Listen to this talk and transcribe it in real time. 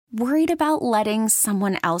Worried about letting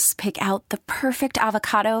someone else pick out the perfect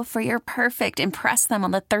avocado for your perfect impress them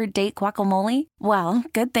on the third date guacamole? Well,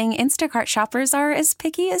 good thing Instacart shoppers are as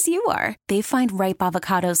picky as you are. They find ripe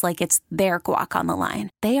avocados like it's their guac on the line.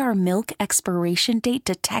 They are milk expiration date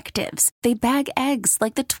detectives. They bag eggs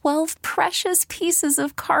like the 12 precious pieces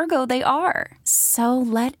of cargo they are. So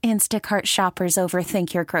let Instacart shoppers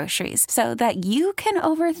overthink your groceries so that you can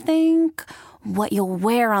overthink what you'll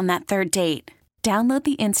wear on that third date. Download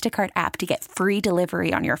the Instacart app to get free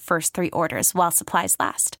delivery on your first 3 orders while supplies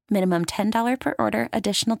last. Minimum $10 per order.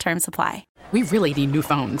 Additional terms apply. We really need new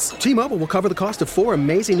phones. T-Mobile will cover the cost of 4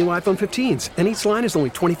 amazing new iPhone 15s, and each line is only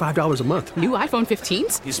 $25 a month. New iPhone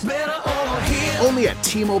 15s? It's better over here. Only at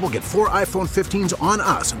T-Mobile, get 4 iPhone 15s on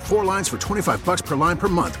us and 4 lines for $25 per line per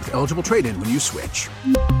month with eligible trade-in when you switch.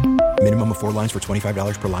 Minimum of 4 lines for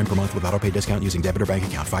 $25 per line per month with autopay discount using debit or bank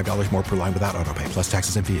account. $5 more per line without autopay, plus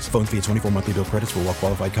taxes and fees. Phone fee at 24 monthly bill credits for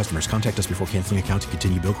well-qualified customers. Contact us before canceling account to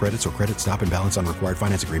continue bill credits or credit stop and balance on required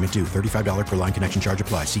finance agreement due. $35 per line connection charge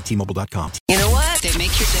applies. See T-Mobile.com. You know what? They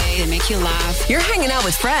make your day. They make you laugh. You're hanging out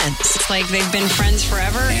with friends. It's like they've been friends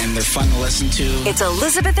forever. And they're fun to listen to. It's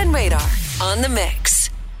Elizabeth and Radar on the mix.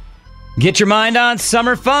 Get your mind on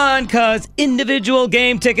summer fun, because individual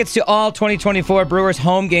game tickets to all 2024 Brewers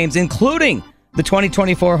home games, including the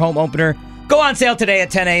 2024 home opener, go on sale today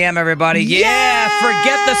at 10 a.m., everybody. Yes! Yeah,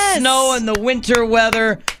 forget the snow and the winter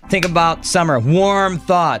weather. Think about summer, warm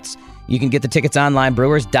thoughts. You can get the tickets online,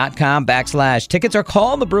 brewers.com/tickets, or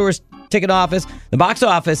call the Brewers ticket office. The box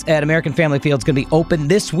office at American Family Field is going to be open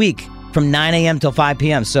this week from 9 a.m. till 5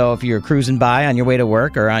 p.m. So if you're cruising by on your way to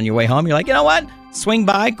work or on your way home, you're like, you know what? Swing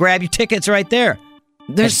by, grab your tickets right there.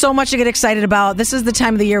 There's so much to get excited about. This is the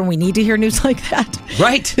time of the year when we need to hear news like that.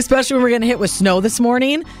 Right. Especially when we're getting hit with snow this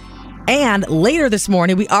morning. And later this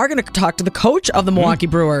morning, we are going to talk to the coach of the Milwaukee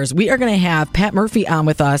Brewers. We are going to have Pat Murphy on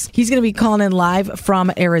with us. He's going to be calling in live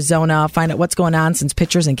from Arizona, find out what's going on since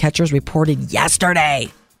pitchers and catchers reported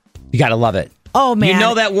yesterday. You got to love it. Oh, man. You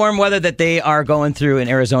know that warm weather that they are going through in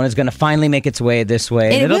Arizona is going to finally make its way this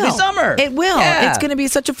way. And it'll be summer. It will. Yeah. It's going to be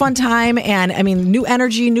such a fun time. And, I mean, new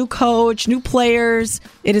energy, new coach, new players.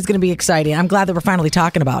 It is going to be exciting. I'm glad that we're finally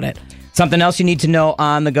talking about it. Something else you need to know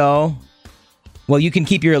on the go? Well, you can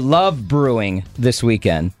keep your love brewing this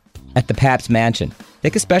weekend at the Pabst Mansion.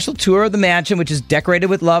 Take a special tour of the mansion, which is decorated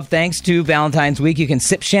with love thanks to Valentine's Week. You can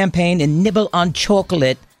sip champagne and nibble on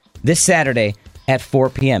chocolate this Saturday at 4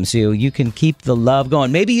 p.m. So you can keep the love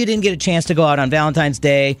going. Maybe you didn't get a chance to go out on Valentine's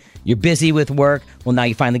Day. You're busy with work. Well, now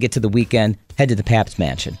you finally get to the weekend. Head to the Pabst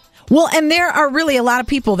Mansion. Well, and there are really a lot of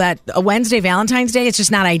people that a Wednesday, Valentine's Day, it's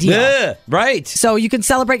just not ideal. Yeah, right. So you can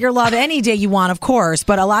celebrate your love any day you want, of course.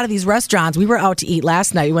 But a lot of these restaurants, we were out to eat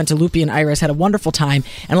last night. We went to Loopy and Iris, had a wonderful time.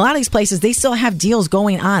 And a lot of these places, they still have deals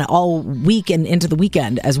going on all week and into the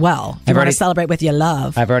weekend as well. If you want to celebrate with your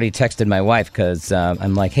love. I've already texted my wife because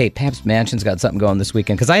I'm like, hey, Pabst Mansion's got something going this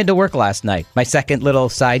weekend. Because I had to work last night. My second little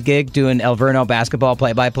side gig doing El Verno basketball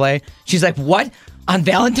play-by-play. She's like, what? On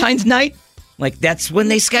Valentine's night? Like, that's when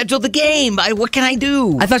they scheduled the game. What can I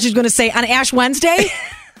do? I thought she was going to say on Ash Wednesday.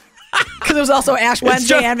 Because it was also Ash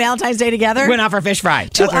Wednesday and Valentine's Day together. Went out for fish fry.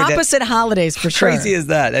 Two opposite holidays for sure. Crazy is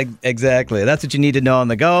that? Exactly. That's what you need to know on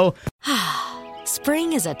the go.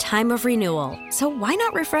 Spring is a time of renewal, so why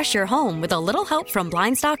not refresh your home with a little help from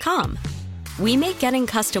Blinds.com? We make getting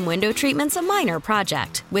custom window treatments a minor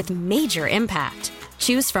project with major impact.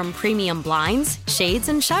 Choose from premium blinds, shades,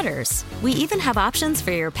 and shutters. We even have options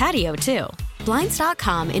for your patio, too.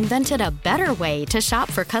 Blinds.com invented a better way to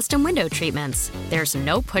shop for custom window treatments. There's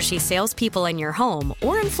no pushy salespeople in your home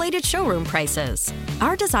or inflated showroom prices.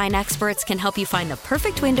 Our design experts can help you find the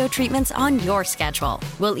perfect window treatments on your schedule.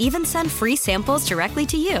 We'll even send free samples directly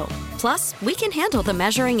to you. Plus, we can handle the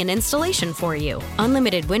measuring and installation for you.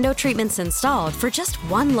 Unlimited window treatments installed for just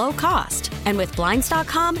one low cost. And with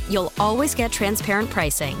Blinds.com, you'll always get transparent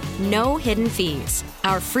pricing. No hidden fees.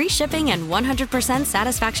 Our free shipping and 100%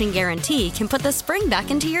 satisfaction guarantee can put the spring back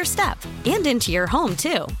into your step and into your home,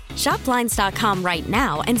 too. Shop Blinds.com right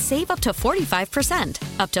now and save up to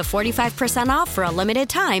 45%. Up to 45% off for a limited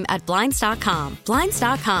time at Blinds.com.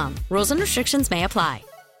 Blinds.com. Rules and restrictions may apply.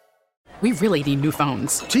 We really need new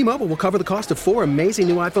phones. T-Mobile will cover the cost of 4 amazing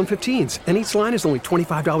new iPhone 15s, and each line is only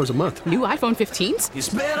 $25 a month. New iPhone 15s? It's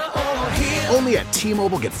better over here. Only at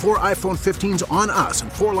T-Mobile, get 4 iPhone 15s on us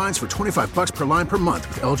and 4 lines for $25 per line per month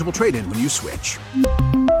with eligible trade-in when you switch.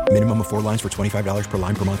 Minimum of 4 lines for $25 per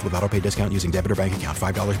line per month with autopay discount using debit or bank account.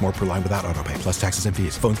 $5 more per line without autopay, plus taxes and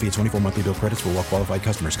fees. Phone fee at 24 monthly bill credits for well-qualified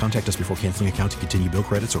customers. Contact us before canceling account to continue bill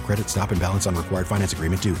credits or credit stop and balance on required finance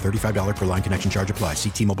agreement due. $35 per line connection charge applies. See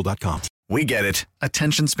T-Mobile.com. We get it.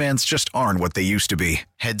 Attention spans just aren't what they used to be.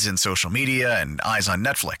 Heads in social media and eyes on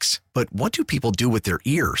Netflix. But what do people do with their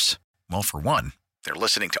ears? Well, for one, they're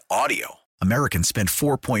listening to audio. Americans spend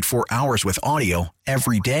 4.4 hours with audio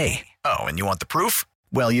every day. Oh, and you want the proof?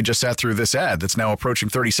 Well, you just sat through this ad that's now approaching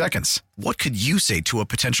 30 seconds. What could you say to a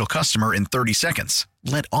potential customer in 30 seconds?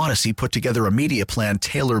 Let Odyssey put together a media plan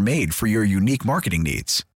tailor-made for your unique marketing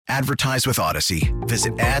needs. Advertise with Odyssey.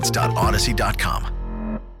 Visit ads.odyssey.com.